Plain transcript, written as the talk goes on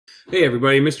Hey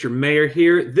everybody, Mr. Mayer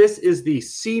here. This is the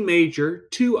C major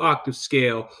 2-octave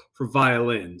scale for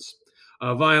violins.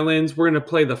 Violins, we're going to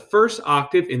play the first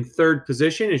octave in third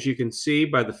position, as you can see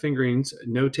by the fingerings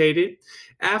notated.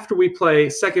 After we play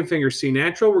second finger C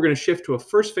natural, we're going to shift to a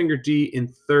first finger D in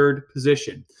third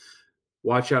position.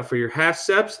 Watch out for your half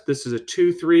steps. This is a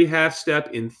 2-3 half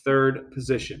step in third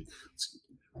position.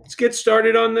 Let's get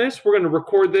started on this. We're going to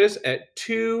record this at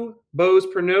 2 bows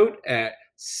per note at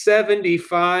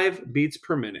 75 beats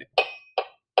per minute.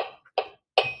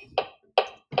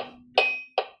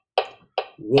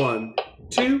 1,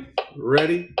 2,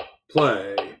 ready,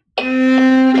 play. Half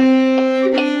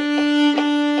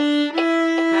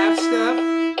step.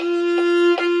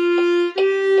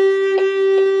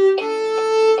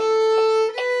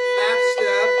 Half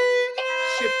step.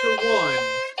 Shift to 1.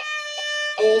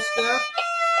 Whole step.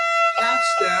 Half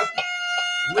step.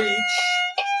 Reach.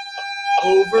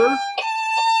 Over.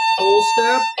 Whole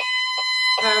step,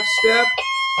 half step,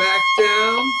 back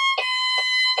down,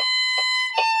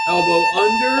 elbow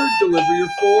under, deliver your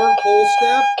 4, whole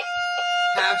step,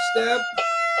 half step,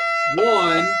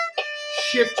 1,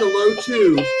 shift to low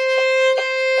 2.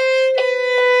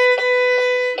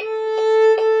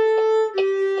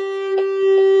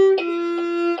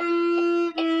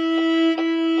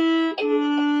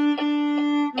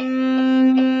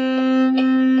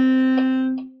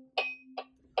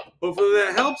 Hopefully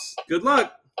that helps. Good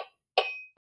luck.